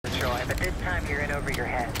right over your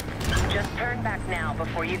head. Just turn back now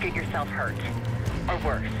before you get yourself hurt. Or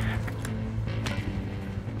worse.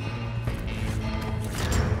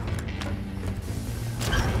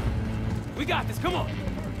 We got this, come on!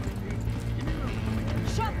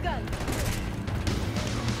 Shotgun!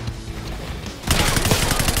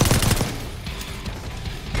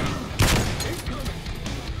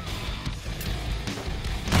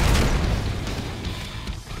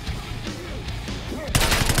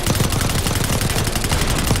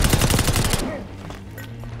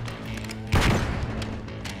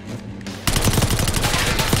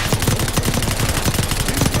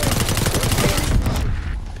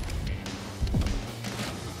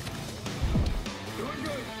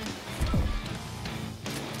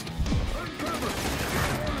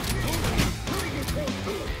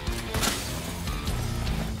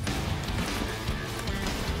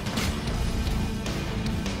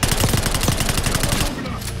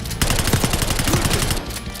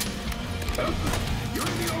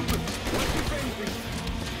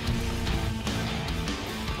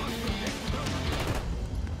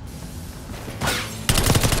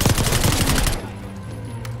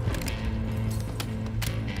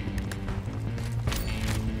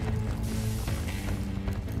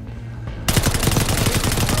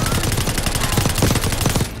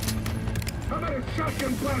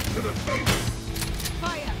 Shotgun blast to the face!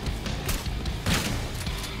 Fire!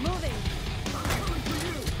 Moving! I'm coming for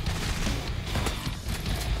you!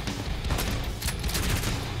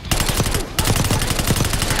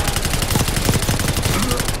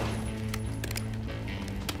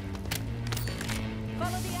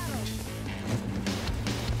 Follow the arrow!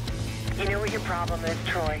 You know what your problem is,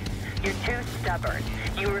 Troy? You're too stubborn.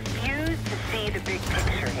 You refuse to see the big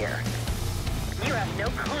picture here. You have no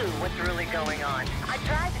clue what's really going on. I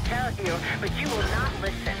tried to tell you, but you will not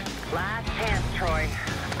listen. Last chance, Troy.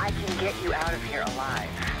 I can get you out of here alive.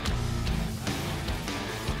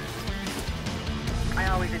 I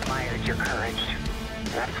always admired your courage.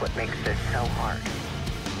 That's what makes this so hard.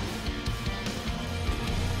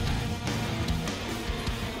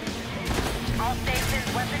 All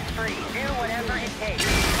stations, weapons free. Do whatever it takes.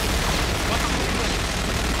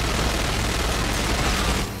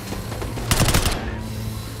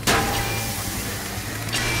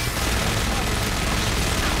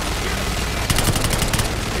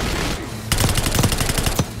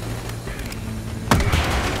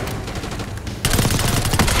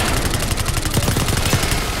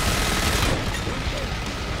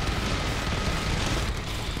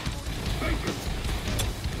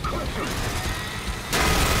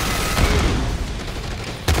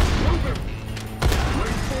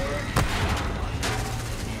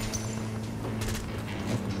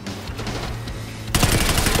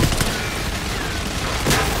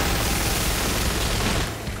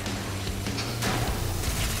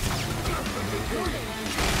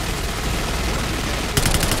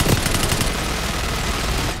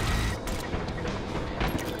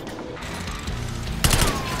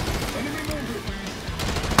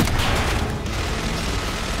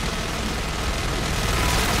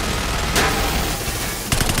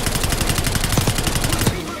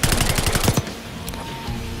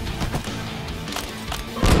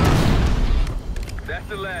 That's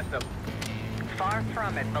the last of them. Far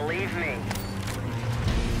from it, believe me.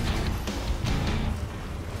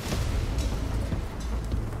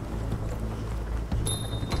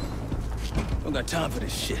 Don't got time for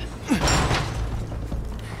this shit.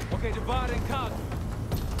 Okay, divide and conquer.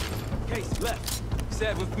 Case left.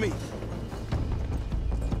 Sad with me.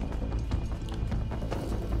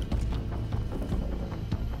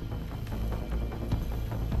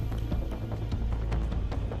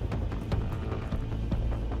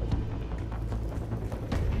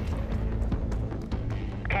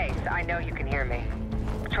 Case, I know you can hear me.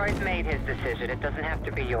 Troy's made his decision. It doesn't have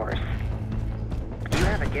to be yours. You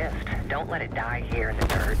have a gift. Don't let it die here in the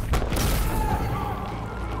dirt.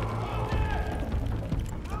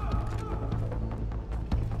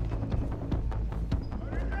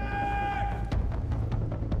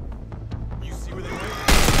 You see where they went?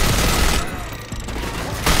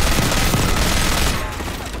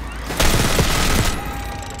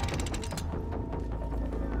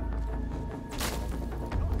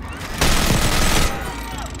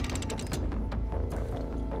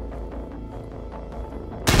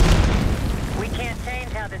 We can't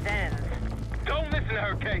change how this ends. Don't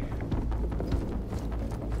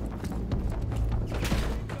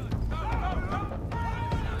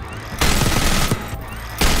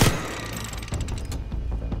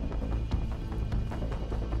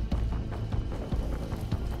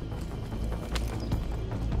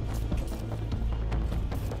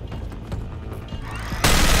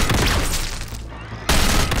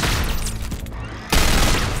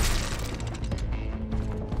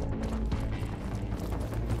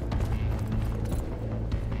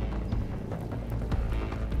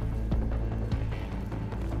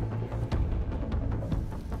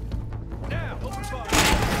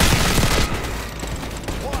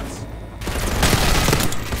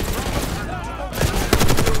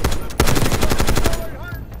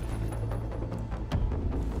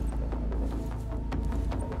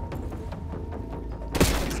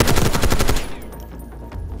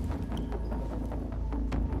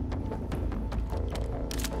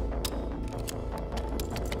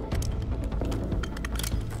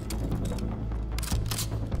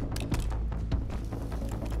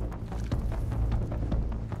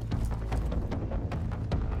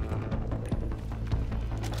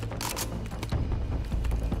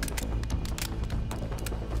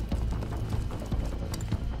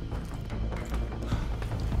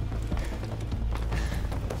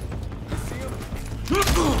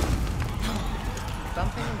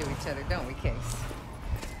each other, don't we, Case?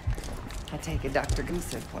 I take it Dr.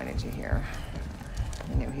 Goose pointed you here.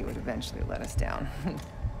 I knew he would eventually let us down.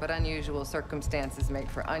 But unusual circumstances make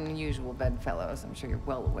for unusual bedfellows. I'm sure you're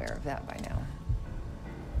well aware of that by now.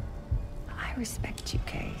 I respect you,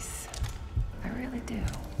 Case. I really do.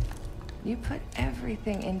 You put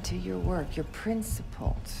everything into your work. You're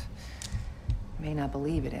principled. You may not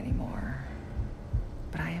believe it anymore,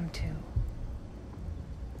 but I am too.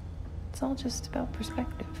 It's all just about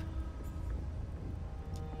perspective.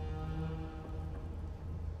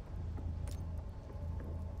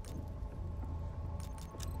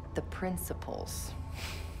 The principles.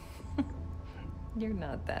 You're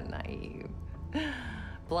not that naive.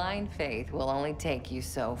 Blind faith will only take you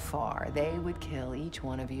so far. They would kill each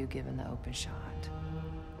one of you given the open shot.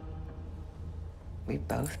 We've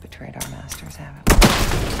both betrayed our masters, haven't we?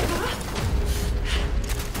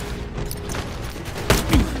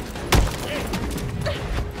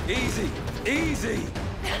 Easy! Easy!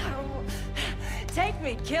 Take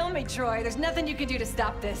me, kill me, Troy. There's nothing you can do to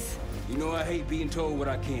stop this. You know I hate being told what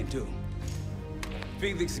I can't do.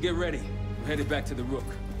 Felix, get ready. We're headed back to the Rook.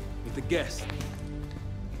 With the guests.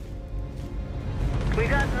 We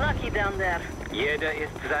got lucky down there. Jeder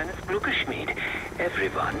ist seines Glückes Schmied.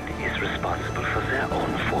 Everyone is responsible for their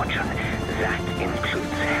own fortune. That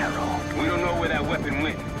includes Harrow. We don't know where that weapon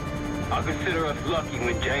went. I'll consider us lucky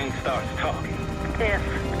when Jane starts talking. If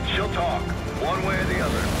She'll talk, one way or the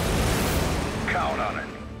other. Count on it.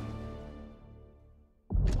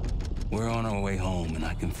 We're on our way home, and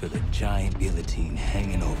I can feel a giant guillotine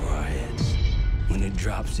hanging over our heads. When it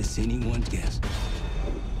drops, it's anyone's guess.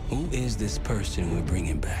 Who is this person we're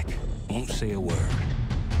bringing back? Won't say a word.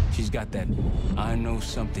 She's got that I know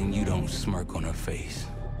something you don't smirk on her face.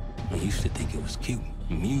 I used to think it was cute,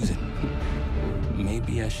 amusing.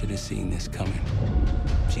 Maybe I should have seen this coming.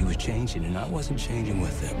 She was changing, and I wasn't changing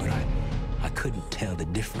with her, but I couldn't tell the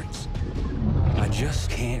difference. I just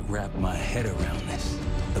can't wrap my head around this.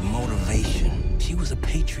 The motivation. She was a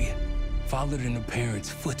patriot. Followed in her parents'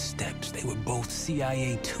 footsteps. They were both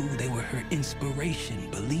CIA too. They were her inspiration.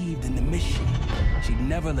 Believed in the mission. She'd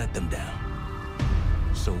never let them down.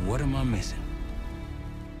 So what am I missing?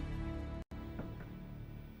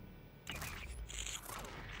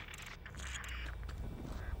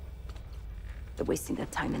 They're wasting their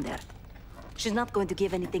time in there. She's not going to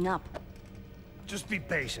give anything up. Just be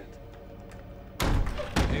patient.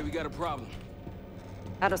 Hey, we got a problem.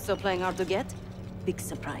 Harrow's still playing hard to get? Big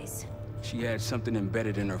surprise. She had something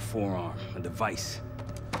embedded in her forearm, a device.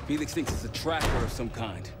 Felix thinks it's a tracker of some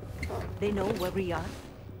kind. They know where we are?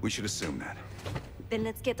 We should assume that. Then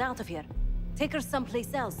let's get out of here. Take her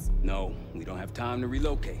someplace else. No, we don't have time to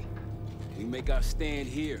relocate. We make our stand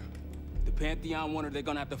here. The Pantheon want her, they're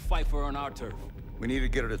gonna have to fight for her on our turf. We need to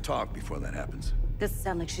get her to talk before that happens. Doesn't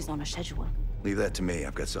sound like she's on a schedule. Leave that to me.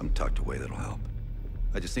 I've got something tucked away that'll help.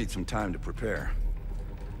 I just need some time to prepare.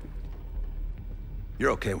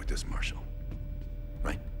 You're okay with this, Marshal,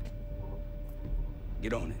 right?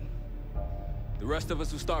 Get on it. The rest of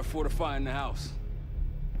us will start fortifying the house.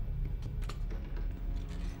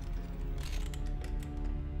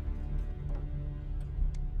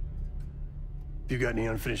 If you got any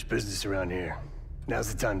unfinished business around here,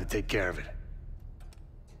 now's the time to take care of it.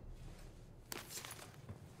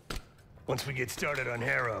 Once we get started on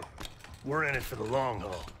Harrow, we're in it for the long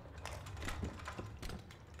haul.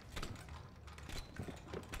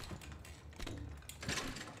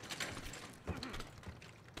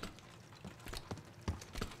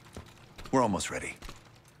 We're almost ready.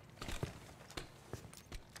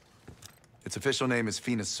 Its official name is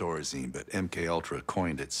Phoenosaurazine, but MK Ultra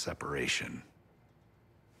coined it Separation.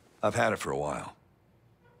 I've had it for a while.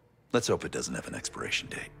 Let's hope it doesn't have an expiration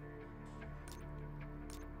date.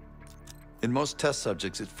 In most test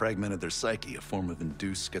subjects, it fragmented their psyche, a form of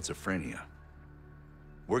induced schizophrenia.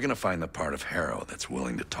 We're gonna find the part of Harrow that's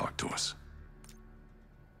willing to talk to us.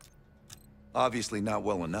 Obviously not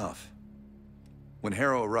well enough. When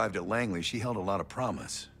Harrow arrived at Langley, she held a lot of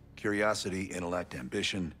promise. Curiosity, intellect,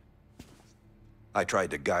 ambition. I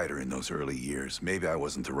tried to guide her in those early years. Maybe I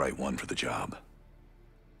wasn't the right one for the job.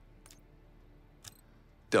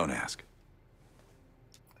 Don't ask.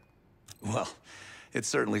 Well, it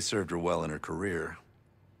certainly served her well in her career.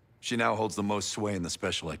 She now holds the most sway in the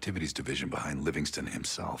Special Activities Division behind Livingston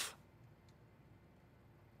himself.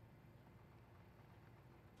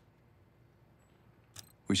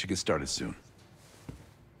 We should get started soon.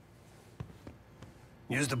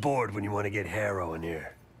 Use the board when you want to get Harrow in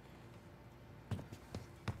here.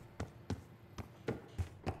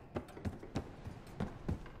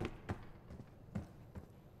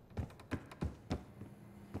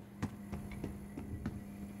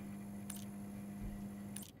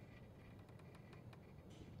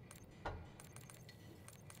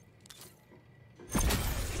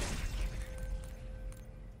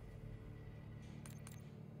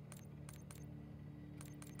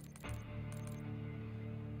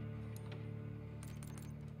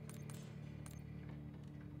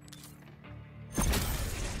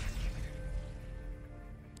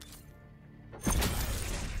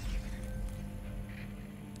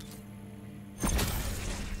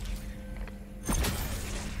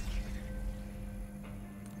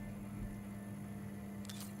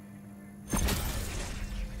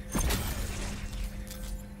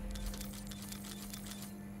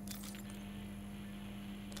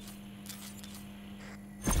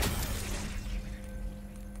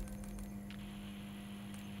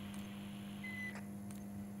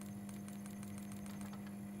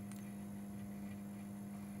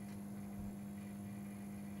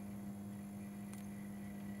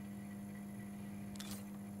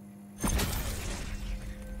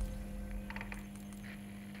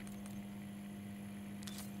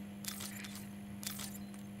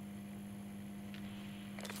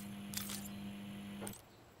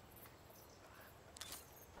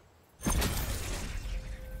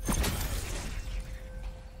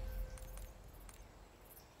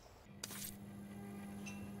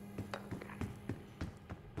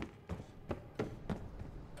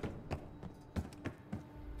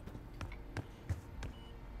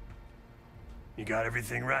 You got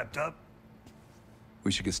everything wrapped up?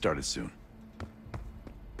 We should get started soon.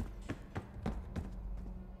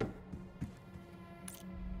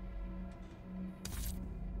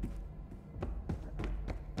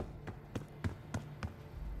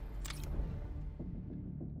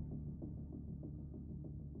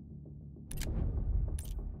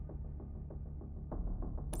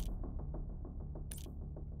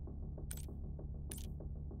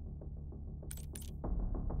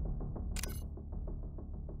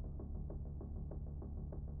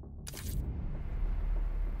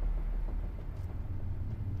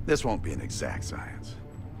 This won't be an exact science.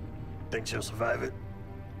 Think she'll survive it?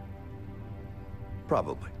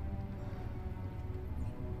 Probably.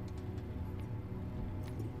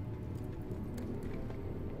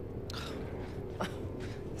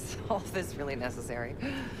 Is all this really necessary?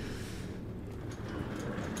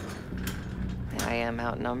 I am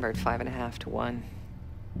outnumbered 5.5 to 1.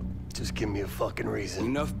 Just give me a fucking reason.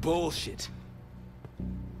 Enough bullshit.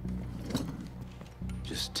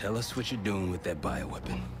 Just tell us what you're doing with that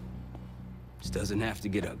bioweapon. This doesn't have to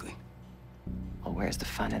get ugly. Well, where's the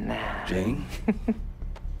fun in that? Jane,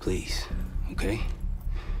 please, okay?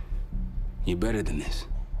 You're better than this.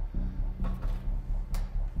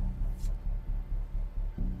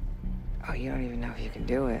 Oh, you don't even know if you can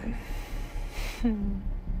do it.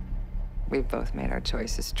 We've both made our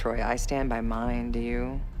choices, Troy. I stand by mine, do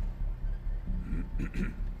you?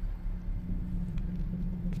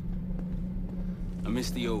 I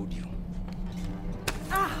miss the old you.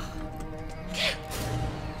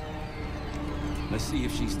 Let's see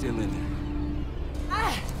if she's still in there.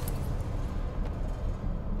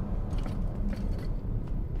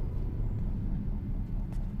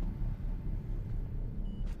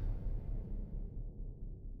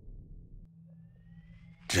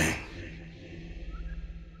 Jane.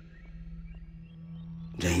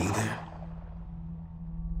 Jane, you there?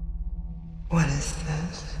 What is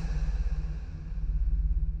this?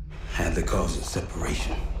 Had the cause of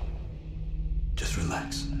separation. Just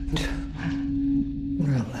relax.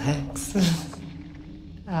 Relax.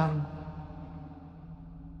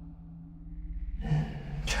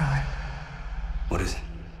 Try. What is it?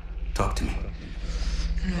 Talk to me.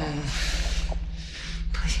 No.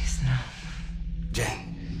 Please, no.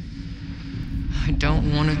 Jane. I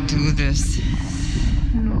don't want to do this.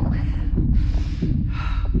 No.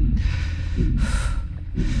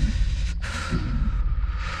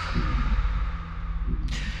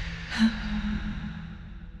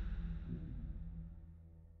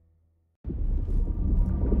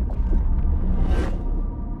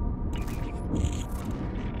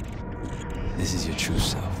 This is your true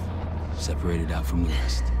self, separated out from the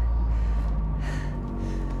rest.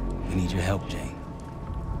 We need your help, Jane.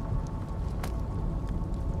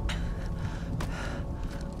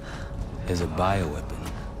 There's a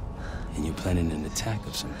bioweapon, and you're planning an attack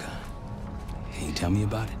of some kind. Can you tell me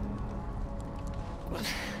about it?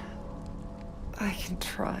 I can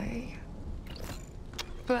try.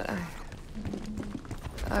 But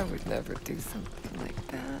I would never do something like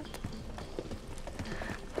that.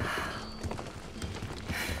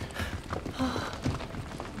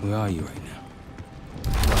 Where are you right now?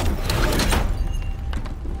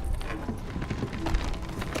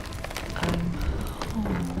 I'm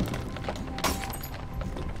home.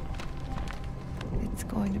 It's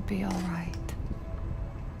going to be all right.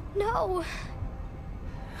 No!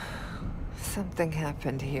 Something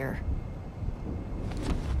happened here.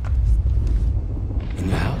 In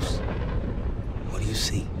your house? What do you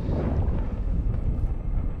see?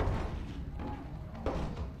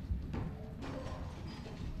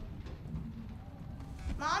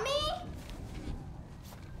 Mommy?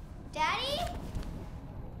 Daddy?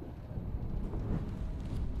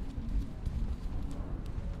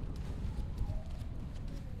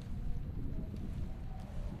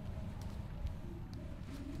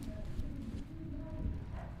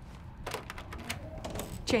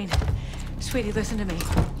 Jane, sweetie, listen to me.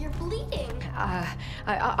 You're bleeding.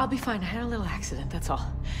 I'll be fine. I had a little accident, that's all.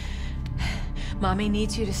 Mommy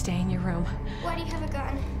needs you to stay in your room. Why do you have a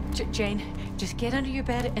gun? Jane, just get under your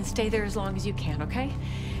bed and stay there as long as you can, okay?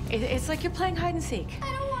 It's like you're playing hide and seek.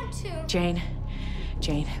 I don't want to.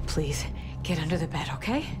 Jane, please, get under the bed,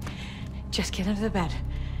 okay? Just get under the bed.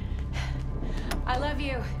 I love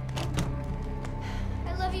you.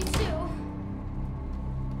 I love you too.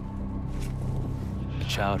 A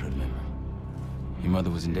childhood memory. Your mother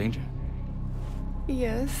was in danger?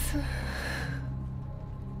 Yes.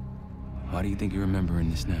 Why do you think you're remembering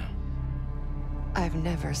this now? I've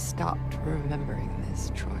never stopped remembering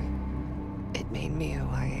this, Troy. It made me who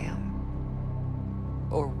I am.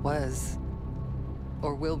 Or was.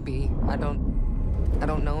 Or will be. I don't I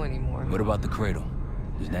don't know anymore. What about the cradle?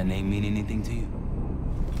 Does that name mean anything to you?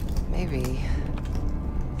 Maybe.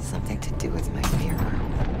 Something to do with my mirror.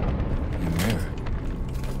 Your mirror?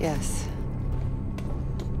 Yes.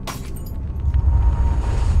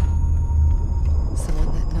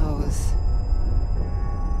 Someone that knows.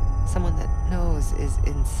 Someone that knows is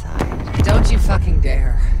inside. Don't you fucking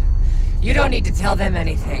dare. You don't need to tell them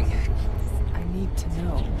anything. I need to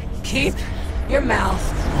know. Keep your mouth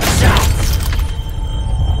shut!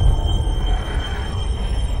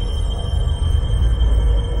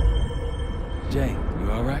 Jay,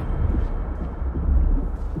 you all right?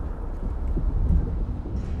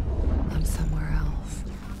 I'm somewhere else.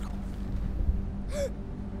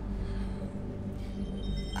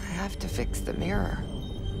 I have to fix the mirror.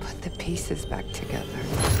 Put the pieces back together.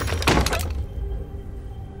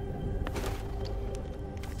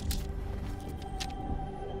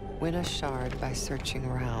 Win a shard by searching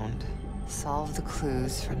around. Solve the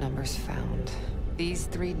clues for numbers found. These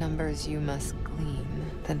 3 numbers you must glean,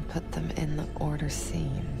 then put them in the order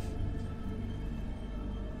seen.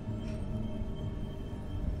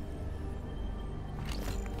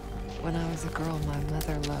 When I was a girl, my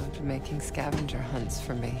mother loved making scavenger hunts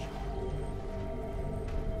for me.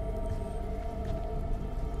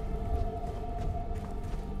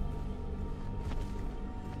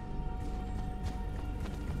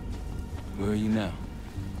 Where are you now?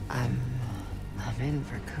 I'm in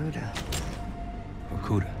Vorkuta.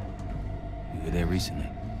 Vorkuta. You were there recently.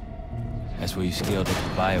 That's where you scaled up the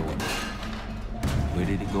bioweapon. Where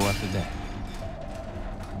did it go after that?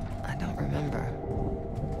 I don't remember.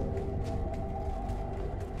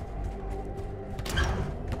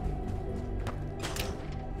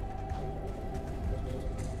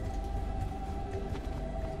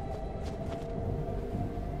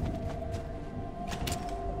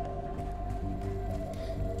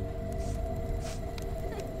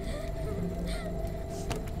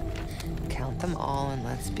 Count them all and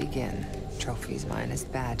let's begin. Trophies minus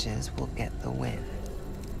badges will get the win.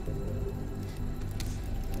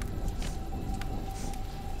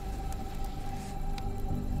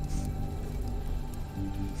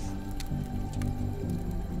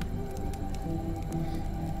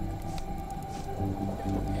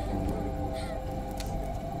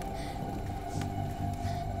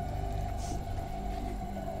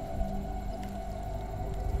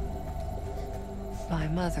 My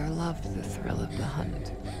mother loved the thrill of the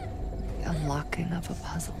hunt, the unlocking of a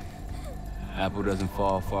puzzle. Apple doesn't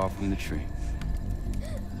fall far from the tree.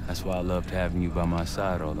 That's why I loved having you by my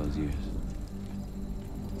side all those years.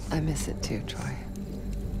 I miss it too, Troy.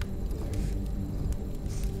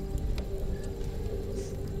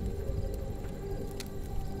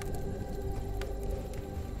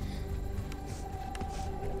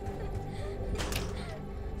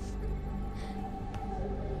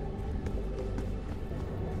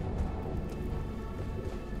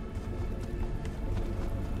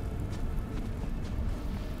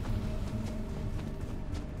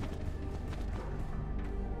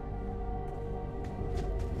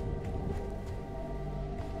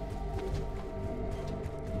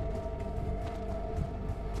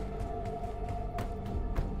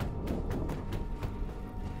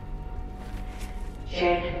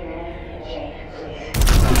 Jane, please.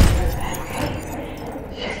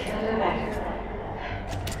 Just get out of bed.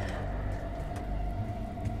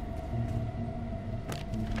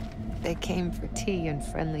 They came for tea and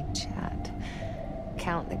friendly chat.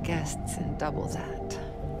 Count the guests and double that.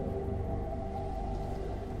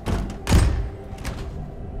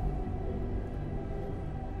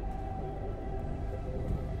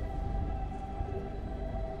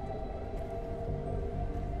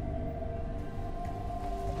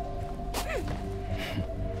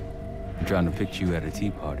 I'm trying to picture you at a tea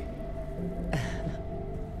party.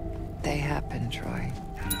 They happened, Troy.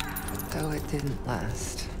 Though it didn't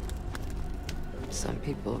last. Some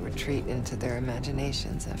people retreat into their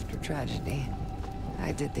imaginations after tragedy.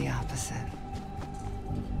 I did the opposite.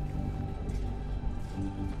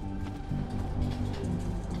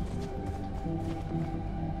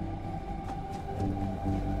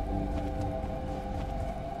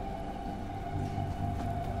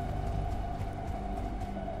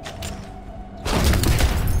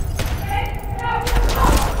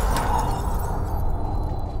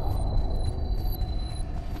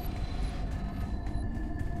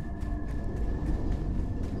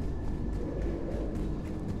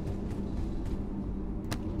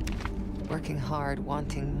 Working hard,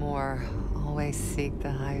 wanting more, always seek the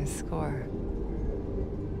highest score.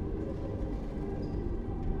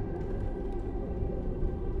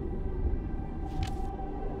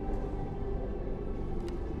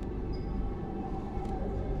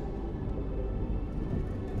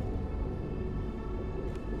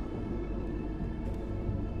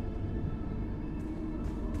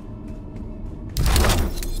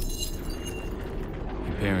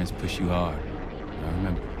 parents push you hard. I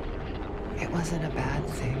remember. It wasn't a bad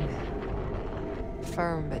thing.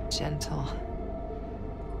 Firm but gentle.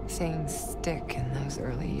 Things stick in those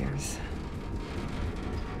early years.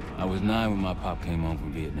 I was 9 when my pop came home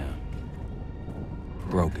from Vietnam.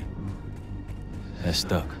 Broken. That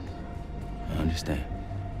stuck. I understand.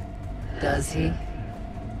 Does he?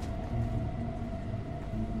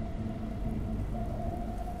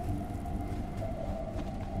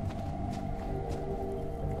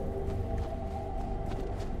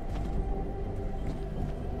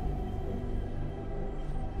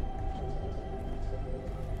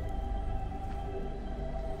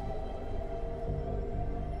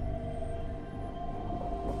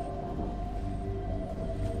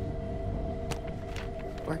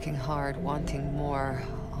 Working hard, wanting more,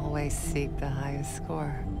 always seek the highest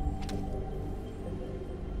score.